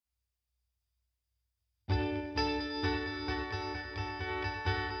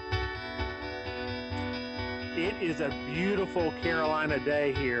It is a beautiful Carolina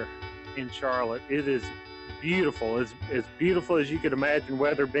day here in Charlotte. It is beautiful, as beautiful as you could imagine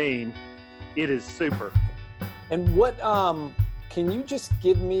weather being. It is super. And can you just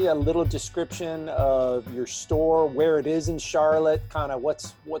give me a little description of your store, where it is in Charlotte, kind of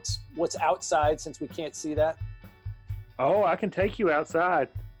what's outside since we can't see that? Oh, I can take you outside,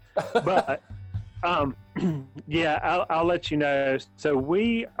 but um, yeah, I'll let you know. So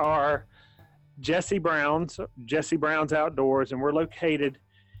we are Jesse Brown's Outdoors, and we're located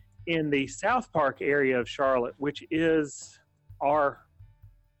in the South Park area of Charlotte, which is our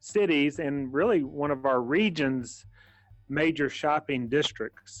cities and really one of our region's major shopping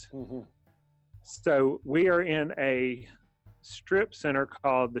districts. Mm-hmm. So we are in a strip center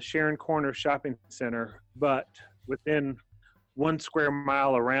called the Sharon Corner Shopping Center, but within 1 square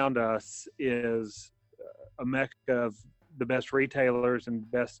mile around us is a mecca of the best retailers and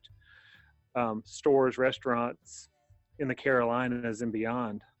best stores, restaurants in the Carolinas and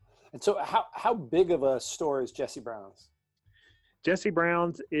beyond. And so how big of a store is Jesse Brown's? Jesse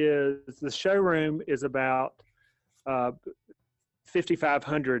Brown's the showroom is about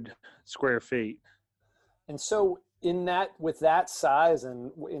 5,500 square feet. And so with that size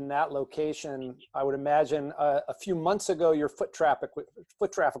and in that location, I would imagine a few months ago, your foot traffic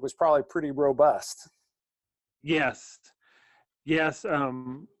was probably pretty robust. Yes.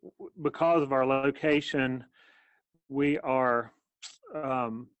 Because of our location, we are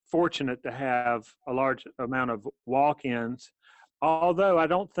fortunate to have a large amount of walk-ins. Although I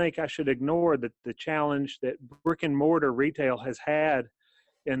don't think I should ignore the challenge that brick and mortar retail has had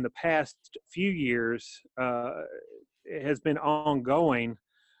in the past few years has been ongoing,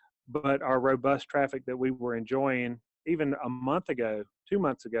 but our robust traffic that we were enjoying even a month ago, 2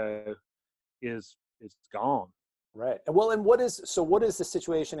 months ago, is gone. Right. Well, and what is the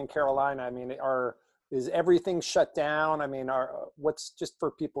situation in Carolina? I mean, is everything shut down? I mean, what's, just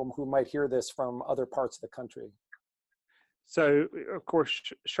for people who might hear this from other parts of the country? So, of course,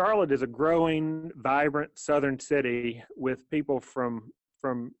 Charlotte is a growing, vibrant southern city with people from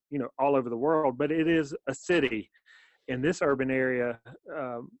all over the world, but it is a city. In this urban area,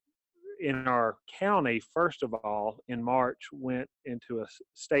 in our county, first of all, in March, went into a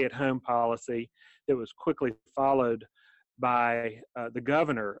stay-at-home policy that was quickly followed by the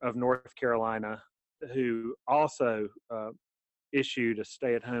governor of North Carolina, who also issued a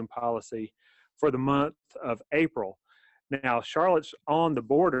stay-at-home policy for the month of April. Now, Charlotte's on the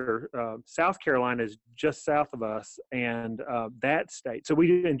border. South Carolina is just south of us, and that state. So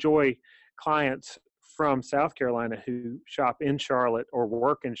we enjoy clients from South Carolina who shop in Charlotte or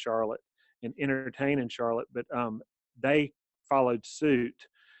work in Charlotte and entertain in Charlotte, but they followed suit.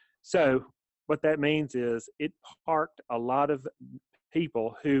 So what that means is it parked a lot of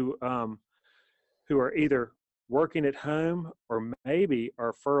people who are either working at home or maybe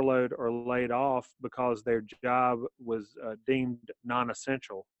are furloughed or laid off because their job was deemed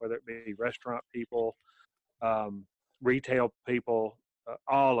non-essential, whether it be restaurant people, retail people,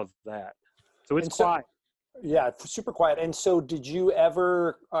 all of that. So it's quiet. Yeah, super quiet. And so did you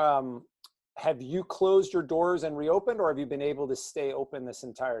ever, have you closed your doors and reopened, or have you been able to stay open this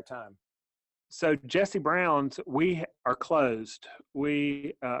entire time? So Jesse Brown's, we are closed.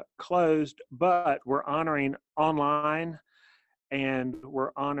 We closed, but we're honoring online, and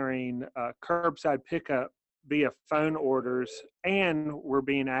we're honoring curbside pickup via phone orders, and we're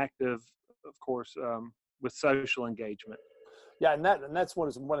being active, of course, with social engagement. Yeah, and that's one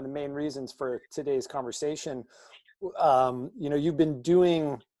of the main reasons for today's conversation. You've been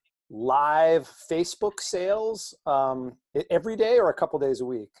doing live Facebook sales every day or a couple days a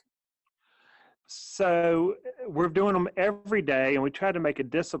week? So we're doing them every day, and we try to make a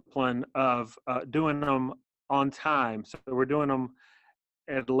discipline of doing them on time. So we're doing them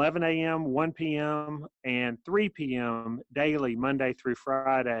at 11 a.m., 1 p.m., and 3 p.m. daily, Monday through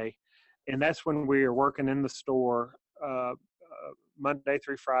Friday. And that's when we are working in the store Monday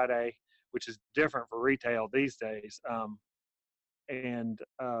through Friday, which is different for retail these days.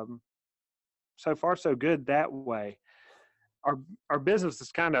 So far, so good that way. Our business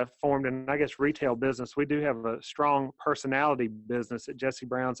is kind of formed, and I guess retail business, we do have a strong personality business at Jesse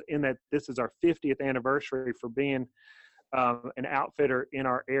Brown's, in that this is our 50th anniversary for being an outfitter in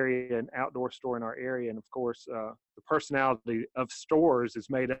our area, an outdoor store in our area. And of course, the personality of stores is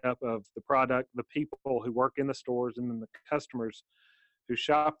made up of the product, the people who work in the stores, and then the customers who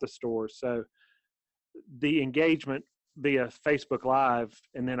shop the stores. So the engagement via Facebook Live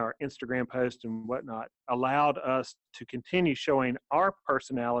and then our Instagram post and whatnot allowed us to continue showing our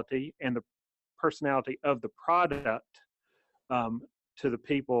personality and the personality of the product to the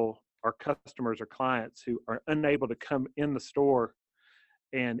people our customers or clients who are unable to come in the store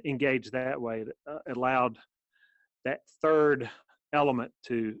and engage that way. It allowed that third element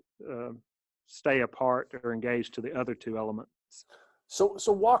to stay apart or engage to the other two elements. So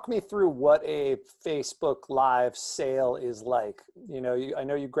walk me through what a Facebook Live sale is like. I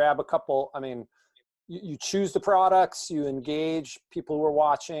know you grab a couple. I mean, you choose the products, you engage people who are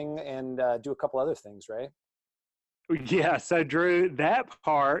watching, and do a couple other things, right? Yeah, so Drew, that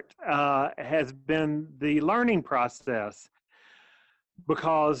part has been the learning process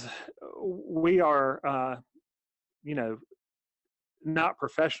because we are, you know, not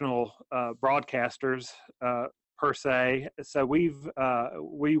professional broadcasters per se. So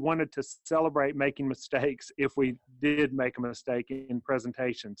we wanted to celebrate making mistakes if we did make a mistake in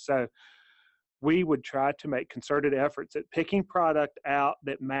presentation. So we would try to make concerted efforts at picking product out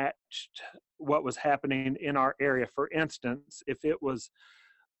that matched what was happening in our area. For instance, if it was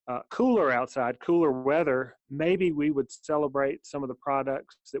cooler outside, cooler weather, maybe we would celebrate some of the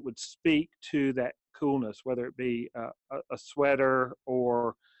products that would speak to that coolness, whether it be a sweater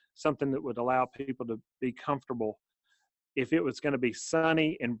or something that would allow people to be comfortable. If it was going to be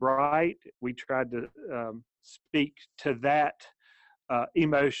sunny and bright, we tried to speak to that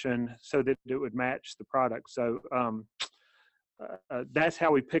emotion so that it would match the product. So that's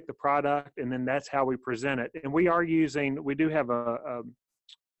how we pick the product, and then that's how we present it. And we do have a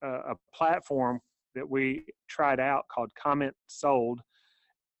platform that we tried out called Comment Sold.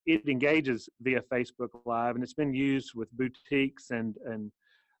 It engages via Facebook Live, and it's been used with boutiques and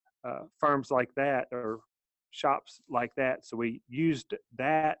firms like that, or shops like that. So we used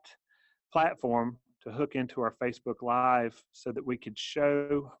that platform to hook into our Facebook Live so that we could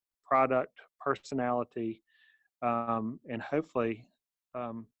show product personality, and hopefully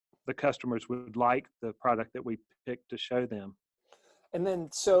the customers would like the product that we picked to show them. And then,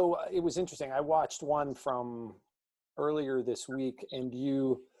 so it was interesting. I watched one from earlier this week, and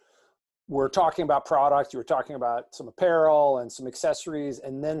you were talking about product, you were talking about some apparel and some accessories,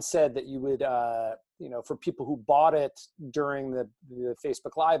 and then said that you would, for people who bought it during the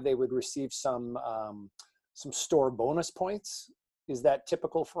Facebook Live, they would receive some store bonus points. Is that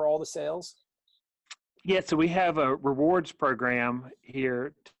typical for all the sales? Yeah, so we have a rewards program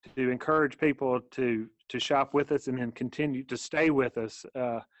here to encourage people to shop with us and then continue to stay with us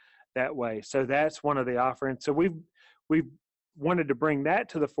that way. So that's one of the offerings. So we've wanted to bring that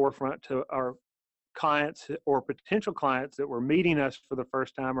to the forefront to our clients or potential clients that were meeting us for the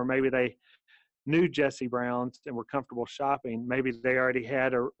first time, or maybe they knew Jesse Brown's and were comfortable shopping. Maybe they already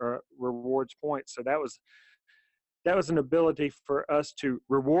had a rewards point. So that was an ability for us to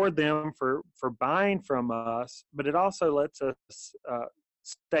reward them for buying from us, but it also lets us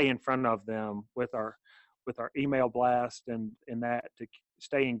stay in front of them with our email blast and that to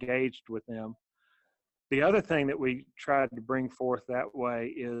stay engaged with them. The other thing that we tried to bring forth that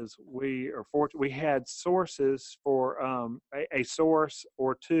way is we had sources for a source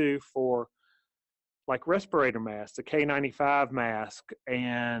or two for like respirator masks, the K95 mask,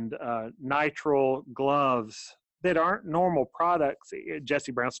 and nitrile gloves that aren't normal products.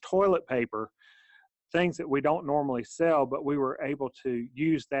 Jesse Brown's toilet paper, things that we don't normally sell, but we were able to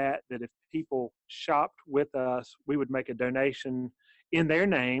use that if people shopped with us, we would make a donation in their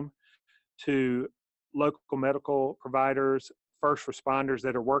name to local medical providers, first responders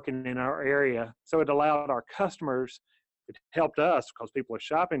that are working in our area. So it allowed our customers, it helped us because people are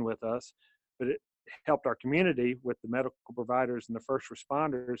shopping with us, but it helped our community with the medical providers and the first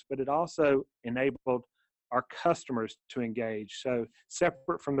responders, but it also enabled our customers to engage. So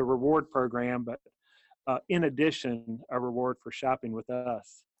separate from the reward program, but in addition, a reward for shopping with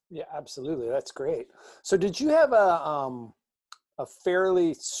us. Yeah, absolutely. That's great. So did you have a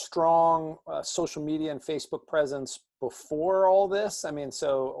fairly strong social media and Facebook presence before all this? I mean,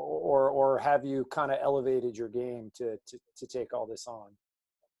 so, or have you kind of elevated your game to take all this on?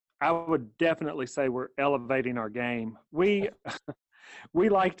 I would definitely say we're elevating our game. We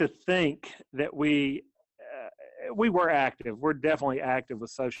like to think that we were active. We're definitely active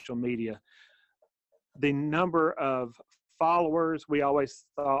with social media. The number of followers, we always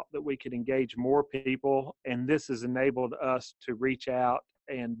thought that we could engage more people, and this has enabled us to reach out.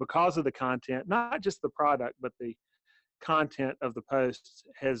 And because of the content, not just the product, but the content of the posts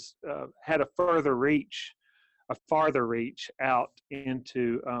has had a farther reach out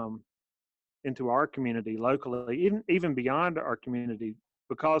into our community locally, even beyond our community,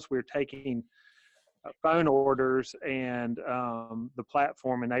 because we're taking phone orders, and the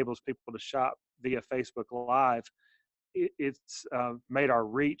platform enables people to shop via Facebook Live. It's made our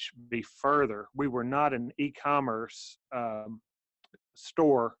reach be further. We were not an e-commerce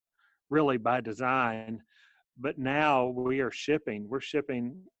store really by design. But now we're shipping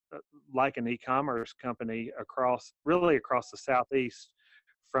like an e-commerce company really across the Southeast.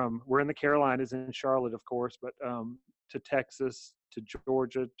 We're in the Carolinas, in Charlotte, of course, but to Texas, to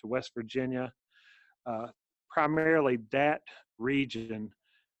Georgia, to West Virginia, uh, primarily that region.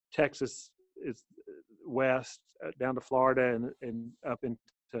 Texas is west, down to Florida, and up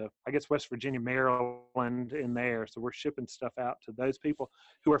into, I guess, West Virginia, Maryland, in there. So we're shipping stuff out to those people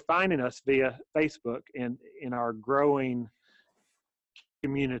who are finding us via Facebook and in our growing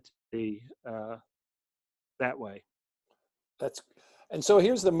community that way. That's, and so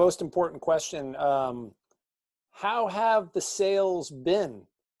here's the most important question. How have the sales been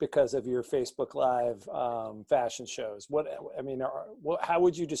because of your Facebook Live fashion shows? How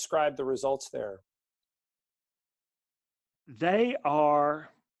would you describe the results there? They are,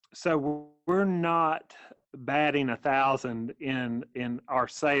 so we're not batting 1,000 in our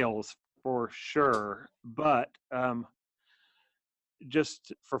sales for sure, but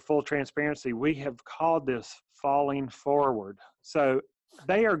just for full transparency, we have called this falling forward. So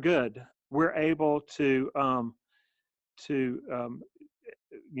they are good. We're able to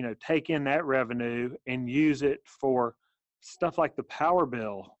take in that revenue and use it for stuff like the power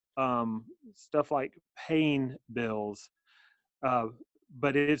bill, stuff like paying bills.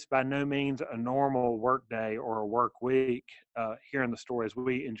 But it's by no means a normal work day or a work week here in the store as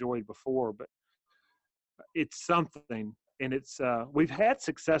we enjoyed before. But it's something, and we've had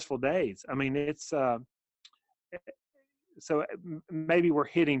successful days. I mean, so maybe we're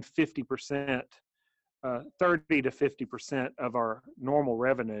hitting 50%, 30 to 50% of our normal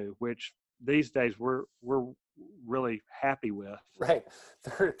revenue, which these days we're really happy with. Right,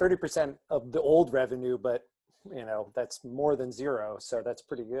 30% of the old revenue, but that's more than zero, so that's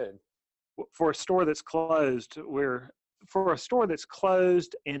pretty good. For a store that's closed,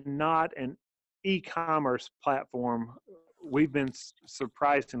 and not an e-commerce platform, we've been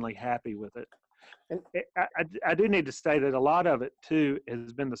surprisingly happy with it. And I do need to say that a lot of it too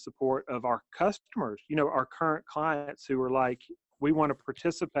has been the support of our customers, our current clients who are like, we want to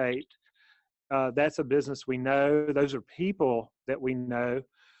participate. That's a business we know. Those are people that we know.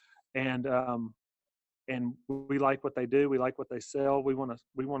 And we like what they do. We like what they sell. We want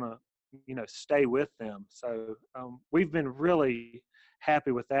to stay with them. So we've been really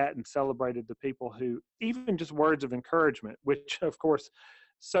happy with that and celebrated the people who, even just words of encouragement, which of course,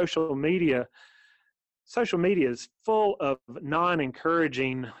 social media is full of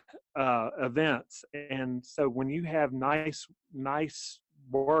non-encouraging events. And so when you have nice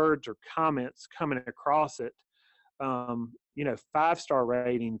words or comments coming across it, 5-star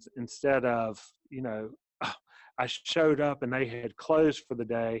ratings instead of, I showed up and they had closed for the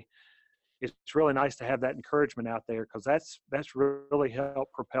day. It's really nice to have that encouragement out there, because that's really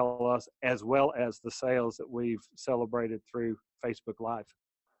helped propel us, as well as the sales that we've celebrated through Facebook Live.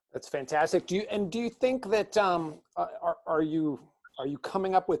 That's fantastic. Do you think that are you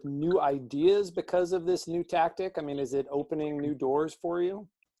coming up with new ideas because of this new tactic? I mean, is it opening new doors for you?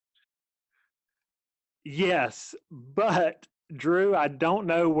 Yes, but Drew, I don't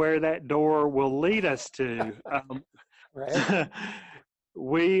know where that door will lead us to. Right.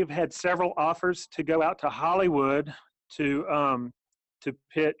 We've had several offers to go out to Hollywood to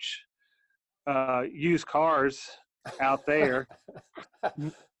pitch used cars out there.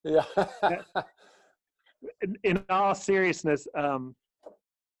 Yeah. In all seriousness,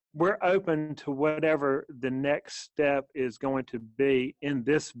 we're open to whatever the next step is going to be in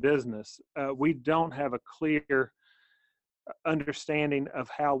this business. We don't have a clear understanding of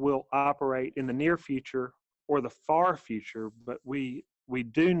how we'll operate in the near future or the far future, but we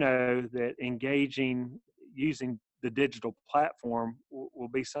do know that using the digital platform will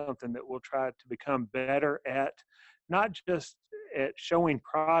be something that we'll try to become better at, not just at showing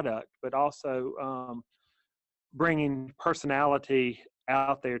product, but also bringing personality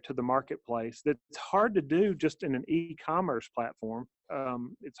out there to the marketplace. That's hard to do just in an e-commerce platform.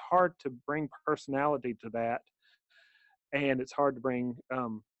 It's hard to bring personality to that, and it's hard to bring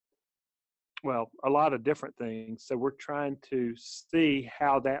a lot of different things. So we're trying to see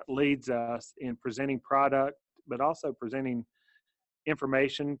how that leads us in presenting product, but also presenting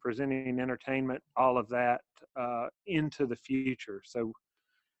information, presenting entertainment, all of that into the future. So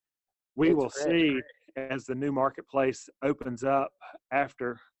we will see as the new marketplace opens up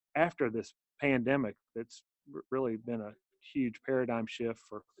after this pandemic. That's really been a huge paradigm shift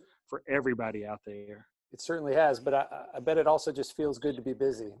for everybody out there. It certainly has, but I bet it also just feels good to be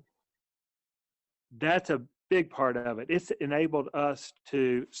busy. That's a big part of it. It's enabled us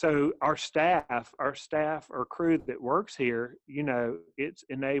so our staff or crew that works here, it's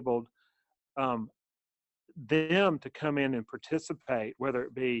enabled um, them to come in and participate, whether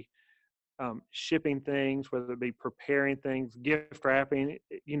it be shipping things, whether it be preparing things, gift wrapping.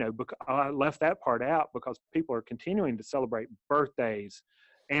 Because I left that part out because people are continuing to celebrate birthdays,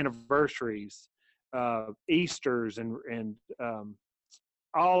 anniversaries, Easters, and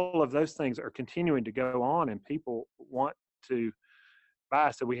all of those things are continuing to go on, and people want to buy.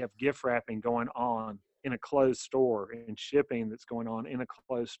 So we have gift wrapping going on in a closed store, and shipping that's going on in a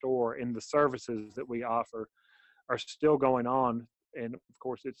closed store, and the services that we offer are still going on. And of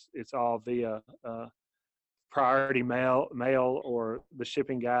course, it's all via priority mail or the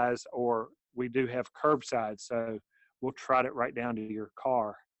shipping guys, or we do have curbside, so we'll trot it right down to your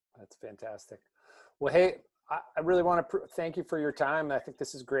car. That's fantastic. Well, hey, I really want to thank you for your time. I think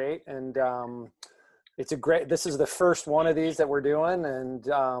this is great. And this is the first one of these that we're doing. And,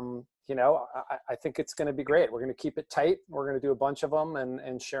 I think it's going to be great. We're going to keep it tight. We're going to do a bunch of them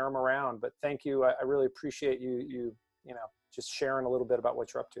and share them around. But thank you. I really appreciate you just sharing a little bit about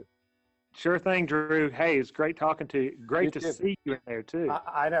what you're up to. Sure thing, Drew. Hey, it's great talking to you. Great to see you in there too.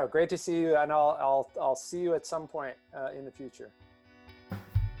 I know. Great to see you. And I'll see you at some point in the future.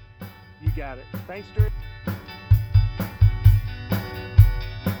 You got it. Thanks, Drew.